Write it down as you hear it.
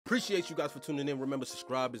Appreciate you guys for tuning in. Remember,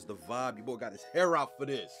 subscribe is the vibe. Your boy got his hair out for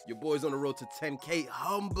this. Your boy's on the road to 10K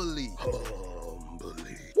humbly.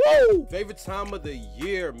 Woo! Favorite time of the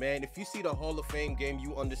year, man. If you see the Hall of Fame game,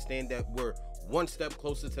 you understand that we're one step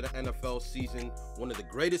closer to the NFL season. One of the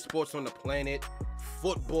greatest sports on the planet.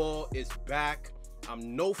 Football is back.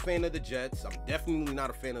 I'm no fan of the Jets. I'm definitely not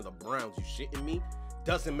a fan of the Browns. You shitting me?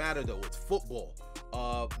 Doesn't matter though, it's football.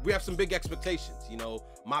 We have some big expectations. You know,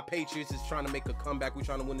 my Patriots is trying to make a comeback. We're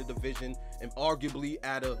trying to win the division and arguably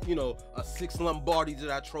add a 6 Lombardi to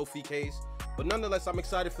that trophy case. But nonetheless, I'm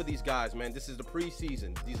excited for these guys, man. This is the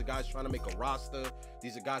preseason. These are guys trying to make a roster.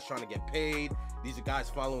 These are guys trying to get paid. These are guys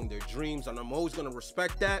following their dreams, and I'm always going to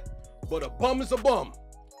respect that. But a bum is a bum.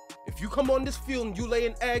 If you come on this field and you lay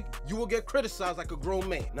an egg, you will get criticized like a grown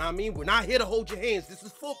man. Know what I mean? We're not here to hold your hands. This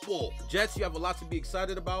is football. Jets, you have a lot to be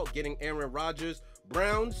excited about. Getting Aaron Rodgers.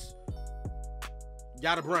 Browns,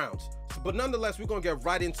 the Browns. But nonetheless, we're going to get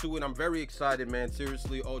right into it. I'm very excited, man.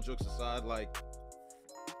 Seriously, all jokes aside, like,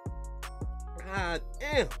 god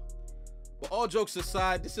damn. But all jokes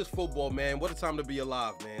aside, this is football, man. What a time to be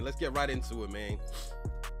alive, man. Let's get right into it, man.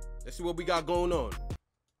 Let's see what we got going on.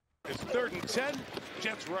 It's 3rd and 10.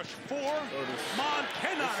 Jets rush 4. Mon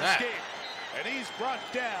cannot escape. And he's brought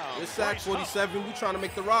down. This sack 47. We trying to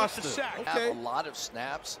make the roster. Okay. Have a lot of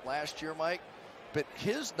snaps last year, Mike. But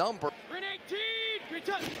his number. 18.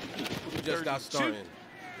 We just got started.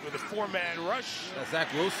 With a 4-man rush. That's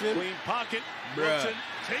Zach Wilson. Clean pocket. Wilson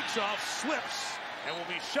takes off, slips, and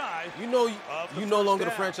will be shy. You no longer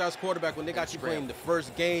the franchise quarterback when they got you playing the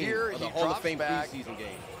first game of the Hall of Fame preseason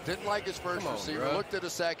game. Didn't like his first receiver. Looked at a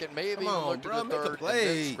second, maybe even looked at a third, and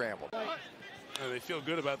then scrambled. They feel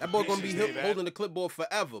good about that boy gonna be holding the clipboard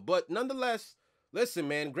forever. But nonetheless, listen,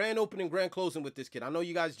 man, grand opening, grand closing with this kid. I know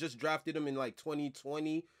you guys just drafted him in like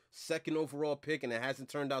 2020, 2nd overall pick, and it hasn't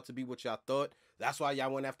turned out to be what y'all thought. That's why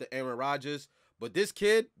y'all went after Aaron Rodgers. But this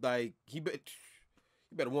kid, like, you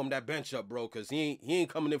better warm that bench up, bro, because he ain't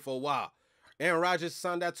coming in for a while. Aaron Rodgers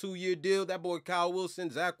signed that 2-year deal. That boy Kyle Wilson,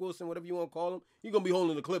 Zach Wilson, whatever you want to call him, he's going to be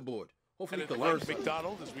holding the clipboard. Hopefully he can learn something.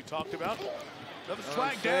 McDonald, as we talked about. Another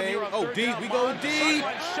flag down here on 3rd deep. Down. We going deep.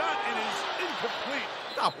 Shot and is incomplete.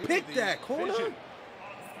 I'll pick that corner.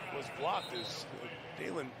 Was blocked as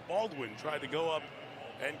Dalen Baldwin tried to go up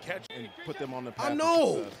and catch and put them on the path. I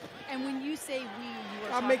know. And when you say we,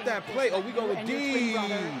 you are I'll make that play. Oh, we going deep.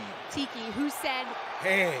 Tiki, who said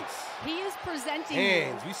hands. He is presenting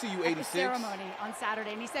hands. You we see you 86 at the ceremony on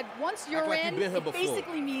Saturday, and he said once you're like in, it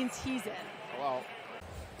basically means he's in. Well,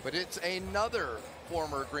 but it's another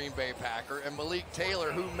former Green Bay Packer, and Malik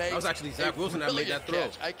Taylor, who made that was actually Zach Wilson that made that throw.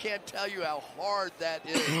 Catch. I can't tell you how hard that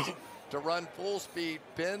is to run full speed,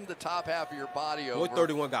 bend the top half of your body over. Boy,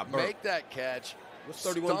 31 got burnt. Make that catch. What's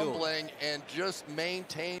 31 stumbling doing? And just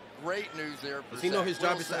maintain. Great news there for Does he know his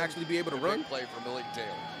job is to actually be able to run? Big play for Malik Taylor.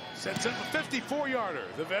 Sets up a 54-yarder.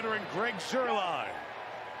 The veteran Greg Zuerlein.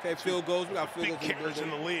 Okay, field goals. We got field goals. Big kickers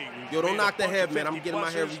in the league. Yo, don't knock the head, man. I'm getting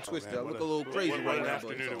my hair retwisted. I look a little crazy right now. What an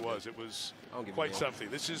afternoon it was. It was quite something.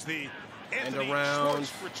 This is the Anthony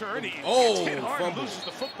Schwartz return. He gets hit hard. He loses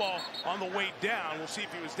the football on the way down. We'll see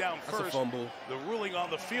if he was down first. That's a fumble. The ruling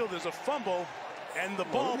on the field is a fumble. And the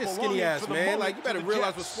ball belongs skinny ass, man. Like, you better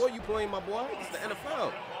realize what sport you playing, my boy. It's the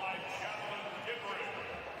NFL.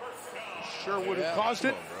 Sure would have caused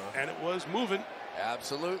it, and it was moving.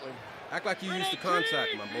 Absolutely. Act like you used to contact,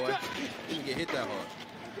 my boy. You didn't get hit that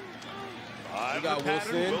hard. You got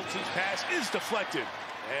Wilson. Wilson's pass is deflected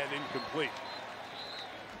and incomplete.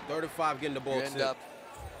 35 getting the ball. You end up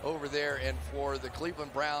over there, and for the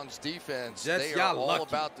Cleveland Browns defense, Jets, they are all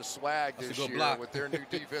about the swag this year block. with their new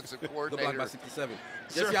defensive coordinator. Good block by 67.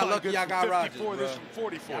 Jets, y'all lucky y'all got Rodgers, bro. This from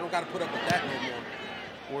 44. I don't got to put up with that no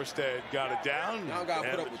more. Orsted got it down. I don't got to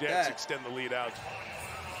put up with Jets that. extend the lead out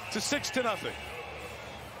to 6-0.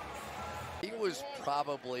 He was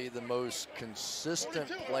probably the most consistent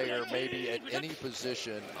player maybe at any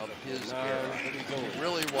position of his era. He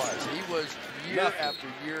really was. He was year after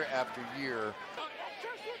year after year.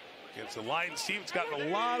 Against the Lions team, it's gotten a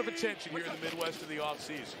lot of attention here in the Midwest in the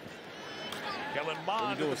offseason. Kellen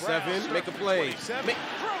Mond doing 7, make a play.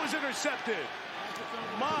 Throw is intercepted.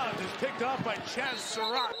 Mond is picked off by Chaz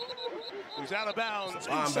Surratt, who's out of bounds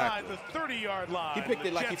inside the 30-yard line. He picked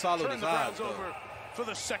it like he followed his eyes. Over for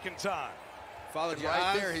the second time. Followed your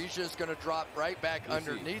eyes. Right there, he's just going to drop right back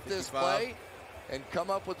underneath this play and come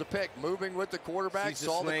up with the pick. Moving with the quarterback,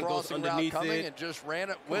 saw the crossing route coming and just ran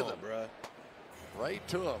it with him. Bro. Right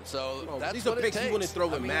to him. So that's these what are picks it takes. you wouldn't throw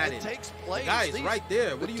with Madden. It takes plays. The guy is right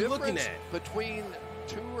there. What are you looking at? Between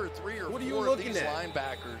 2 or 3 or 4 of these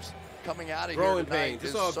linebackers coming out of Growing here tonight pains. is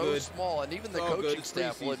It's all so good. small, and even the It's all coaching good.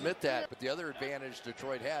 staff will Preseason. admit that. But the other advantage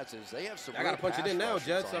Detroit has is they have some. I got to punch it in now,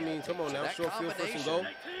 Jets. I mean, come on now. That Short field, first and goal.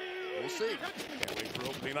 We'll see. Can't wait for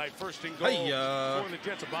opening night. First and goal Hi-ya. for the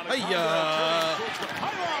Jets. Hi-ya.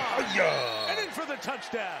 Hi-ya. And in for the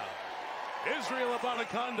touchdown. Israel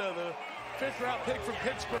Abanikanda, the fifth-round pick from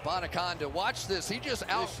Pittsburgh. Abanikanda, watch this. He just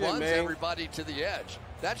outruns everybody to the edge.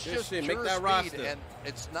 That's just pure Make that speed, roster. and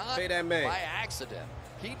it's not That man. by accident.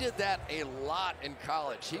 He did that a lot in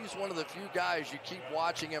college. He's one of the few guys you keep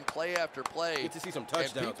watching him play after play. Get to see some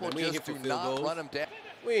touchdowns, and people man. We ain't just here do for field not goals. run him down.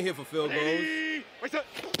 We ain't here for field goals.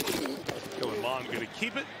 Going long, going to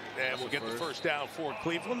keep it, and we'll get the first down for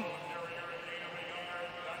Cleveland.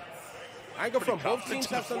 I ain't gonna front. Both teams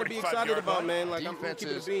have something to be excited about, man. Like, I'm gonna keep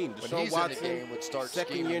it a beam. When Deshaun he's Watson, in the game, would start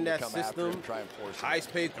second scheming year in to that come after system, him, try and force him.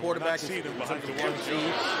 highest paid quarterback in seeing him terms behind of the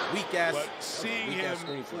QB. Weak ass. But seeing him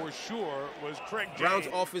for sure was Craig Brown's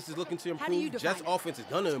James. offense is looking to How do you improve. define Jets' it? offense is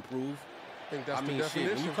gonna improve. I mean, shit, when you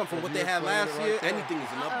definition come from of what you they had explaining last it year, right there. anything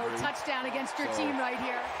is an upgrade. Touchdown against your So- team right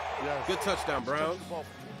here. Yes. Good touchdown, Browns. The ball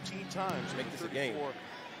 14 times. Make this a game.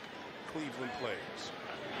 Cleveland plays.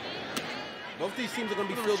 Both these teams are gonna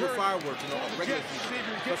be filled with fireworks, you know, regular Jets, season.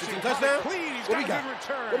 Xavier First Gibson, team caught touchdown. it clean. He's What we got a got? good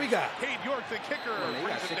return. What we got? Cade York, the kicker, Man, you brings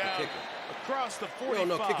gotta it shake the down kicker. across the 45. We don't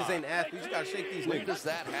know kickers ain't athletes. You gotta shake these When niggas. does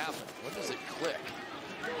that happen? When does it click?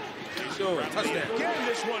 Sure, touchdown. Again,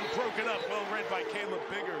 this one broken up. Well read by Caleb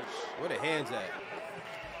Biggers. Where the hands at?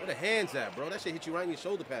 Where the hands at, bro? That shit hit you right in your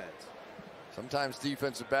shoulder pads. Sometimes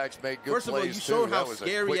defensive backs make good First of all, plays you too. showed how That was a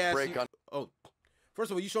scary quick ass break you, on. Oh,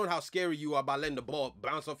 first of all, you showed how scary you are by letting the ball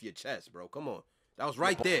bounce off your chest, bro. Come on, that was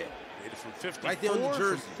right there. Made it from 54, Right there on the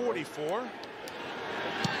jersey. from 44.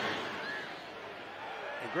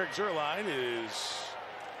 And Greg Zuerlein is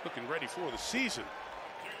looking ready for the season.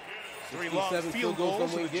 3 long 67 field goals, don't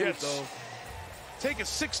and win the games, Jets though. take a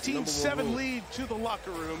 16-7 rule. lead to the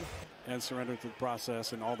locker room. And surrender to the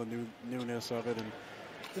process and all the newness of it. And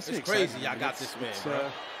this is It's crazy. exciting. Y'all got this man,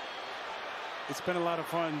 bro. It's been a lot of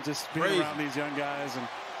fun just being Crazy. around these young guys and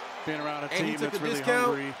being around a And he team took that's a really discount.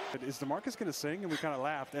 hungry. Is DeMarcus going to sing? And we kind of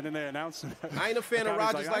laughed. And then they announced him. I ain't a fan of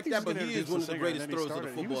Rodgers like that, but he is one of the singer, greatest and then he throws of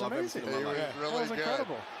the started. He football I've ever was seen in amazing. my life. Really That was good.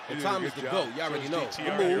 incredible. And Tom is the GOAT. You already know. DTR Good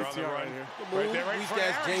here move. on the run. right here. Good Right move. there, right Weak for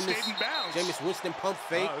ass Aaron, Jameis. stayed in bounds. Jameis Winston pump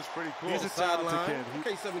fake. Oh, that's pretty cool. He's a Sideline. talented kid.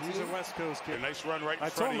 Okay, 17. He's a West Coast A kid. nice run right in I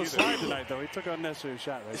front told him of to you slide there. tonight, though. He took an unnecessary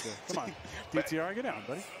shot right there. Come on. DTR, get down,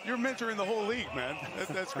 buddy. You're mentoring the whole league, man.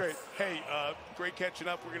 That's great. Hey, great catching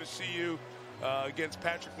up. We're going to see you against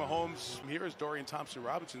Patrick Mahomes. Here is Dorian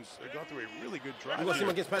Thompson-Robinson's going through a really good drive. You want to see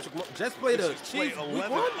him against Patrick Mahomes? Jets played the This is play Chiefs week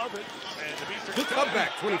 11 one. of it. And the Beast Good got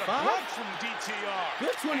cutback, 25. a block from DTR.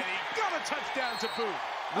 Good 20. And he got a touchdown to boot.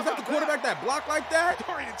 Was that the quarterback that blocked like that?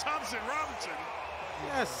 Dorian Thompson-Robinson.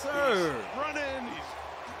 Yes, sir. He's running. He's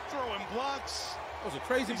throwing blocks. That was a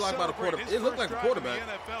crazy He's block by the celebrating. quarterback. His It looked like first a drive in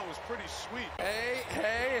quarterback. The NFL was pretty sweet. Hey,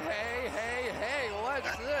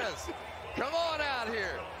 what's this? Come on out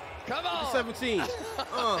here. Come on. 17.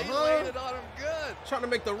 He laid it on him good. Trying to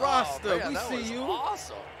make the Oh, roster. man, We that see was you.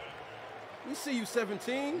 awesome. We see you,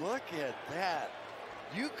 17. Look at that.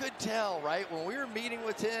 You could tell, right, when we were meeting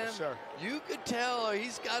with him, Yes, sir. you could tell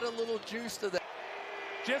he's got a little juice to that.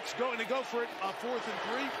 Jets going to go for it on 4th and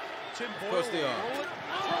 3. Tim Boyle course they will are. roll it,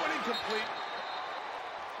 throw it incomplete.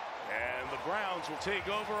 And the Browns will take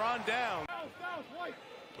over on down.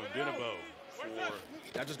 Odinabo for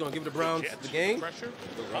Y'all just gonna give the Browns Jets. the game? Pressure.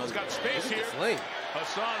 Hall's got space Look here. at this lane.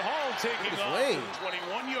 Hassan Hall taking Look at off this to lane.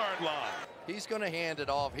 the 21-yard line. He's going to hand it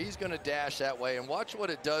off. He's going to dash that way, and watch what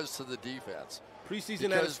it does to the defense.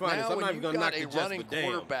 Preseason at its Because finest. now I'm not when even you've gonna knock got the a Jets, running but damn.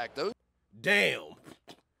 quarterback, those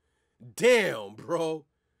Damn, bro.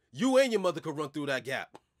 You and your mother could run through that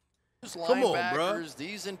gap. Come on, linebackers, bruh.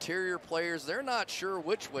 these interior players, they're not sure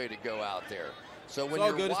which way to go out there. So when all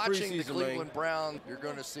you're good. It's watching the preseason, Cleveland man. Browns, you're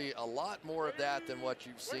going to see a lot more of that than what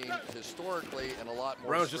you've seen historically, and a lot more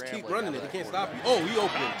Browns just keep scrambling running out it. of They can't that stop you. Oh, he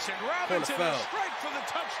open. Robinson, Corner Robinson, fell. a strike for the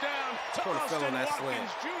touchdown to Corner fell on Austin that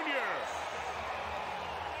Watkins Jr.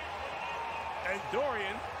 And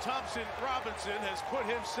Dorian Thompson-Robinson has put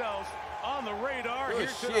himself on the radar Good here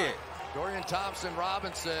shit. tonight. Dorian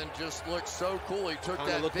Thompson-Robinson just looked so cool. He took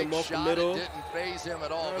Kinda that looked big him off the shot. middle. It didn't phase him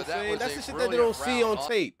at all, You know what but I'm that saying? was That's a the shit that brilliant they don't see on route.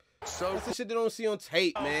 tape. So That's the shit they don't see on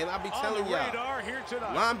tape, man. I be On telling the y'all. radar here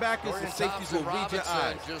tonight. Linebackers Dorian and safeties will read your eyes.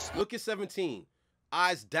 Thompson-Robinson just Look at 17.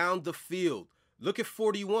 Eyes down the field. Look at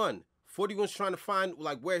 41. 41's trying to find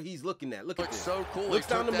like where he's looking at. Look at looked this. so cool. Looks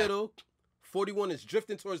He down the took that middle. 41 is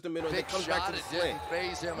drifting towards the middle and then big comes back shot. to the It slant. didn't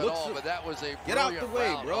phase him at Looks all, so- but that was a Get out brilliant the way,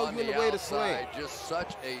 route bro. on You in the the way to outside. slant. Just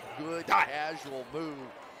such a good Dot. casual move.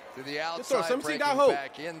 To the outside, some breaking got hope.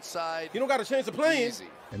 back inside. You don't got a chance of playing. Easy.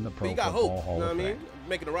 In the but Pro you got Football hope. Hall You know what of I mean? Fame.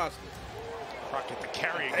 Making the roster. Crockett the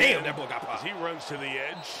carry again. Damn, that boy got popped. As he runs to the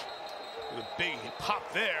edge with a big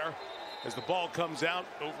pop there as the ball comes out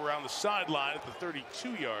over around the sideline at the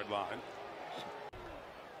 32-yard line.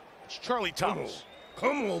 It's Charlie Thomas.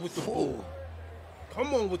 Come on with the boom.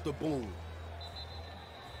 Come on with the boom.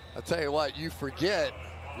 I'll tell you what, you forget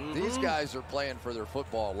these guys are playing for their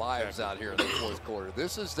football lives out here in the fourth quarter.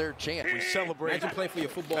 This is their chance. We celebrate. Imagine playing for your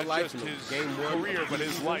football life. Not just his game one, career, but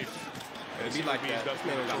his life. It'd be like that. This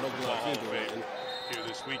man ain't got no gloves either. Here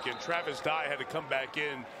this weekend, Travis Dye had to come back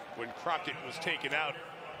in when Crockett was taken out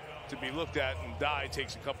to be looked at, and Dye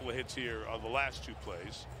takes a couple of hits here on the last two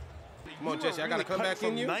plays. Come on, Jesse, I got to come back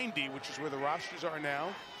in you. 90, which is where the rosters are now,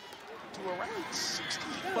 to around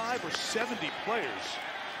 65 or 70 players.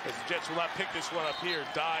 As the Jets will not pick this one up here.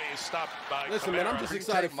 Dye is stopped by Listen, Kamara. man, I'm just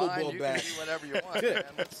excited football back. You can do whatever you want, man.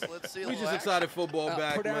 Let's see. We just excited football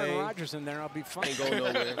back, put man. Aaron Rodgers in there, I'll be fine. Ain't going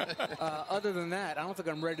nowhere. Other than that, I don't think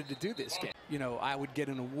I'm ready to do this game. You know, I would get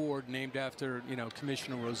an award named after, you know,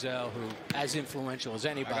 Commissioner Rozelle, who, as influential as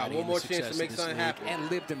anybody, I got one more chance to make something happen, and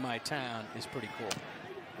lived in my town, is pretty cool.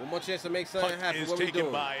 One more chance to make something happen. Is What we taken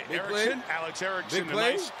doing? by Big Erickson, play? Alex Erickson. Big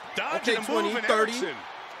play? Nice dodge Okay, and 20, move, and 30. Erickson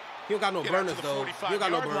He don't got no get out burners, to the though. He don't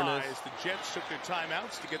got no 45-yard line burners. as the Jets took their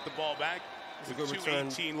timeouts to get the ball back. It's a good With return.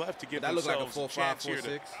 2:18 left to give That looked like a themselves 4-5, chance here 4-6.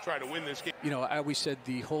 to try to win this game. You know, I always said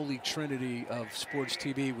the holy trinity of sports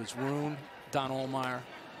TV was Roone, Don Ohlmeyer,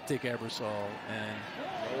 Dick Ebersol,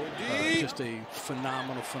 and just a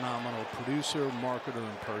phenomenal producer, marketer,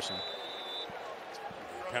 and person.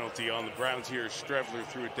 Penalty on the Browns here. Strevler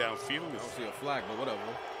threw it downfield. I don't see a flag, but whatever.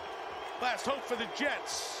 Last hope for the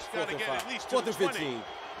Jets. Got to get at least to Fourth the and 20. 15.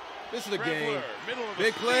 This is the Strevler, game. middle of the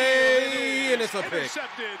Big field, play, and it's a pick.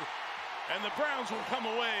 intercepted, and the Browns will come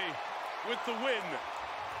away with the win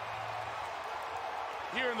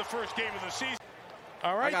here in the first game of the season.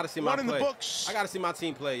 All right, I gotta see my one in play. the books. I gotta see my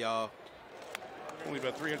team play, y'all. Only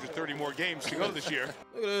about 330 more games to go this year.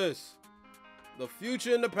 Look at this. The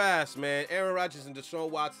future and the past, man. Aaron Rodgers and Deshaun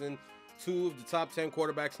Watson, two of the top 10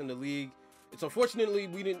 quarterbacks in the league. It's unfortunately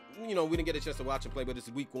we didn't get a chance to watch him play, but it's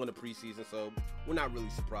week 1 of preseason, so we're not really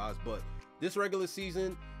surprised. But this regular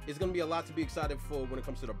season is going to be a lot to be excited for when it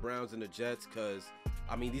comes to the Browns and the Jets, because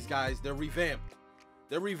I mean these guys, they're revamped.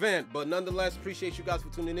 But nonetheless, appreciate you guys for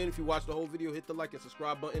tuning in. If you watched the whole video, hit the like and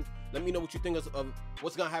subscribe button. Let me know what you think of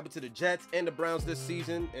what's gonna happen to the Jets and the Browns this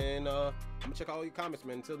season, and I'm gonna check out all your comments,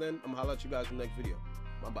 man. Until then, I'm gonna holler at you guys in the next video.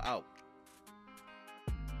 Mamba out.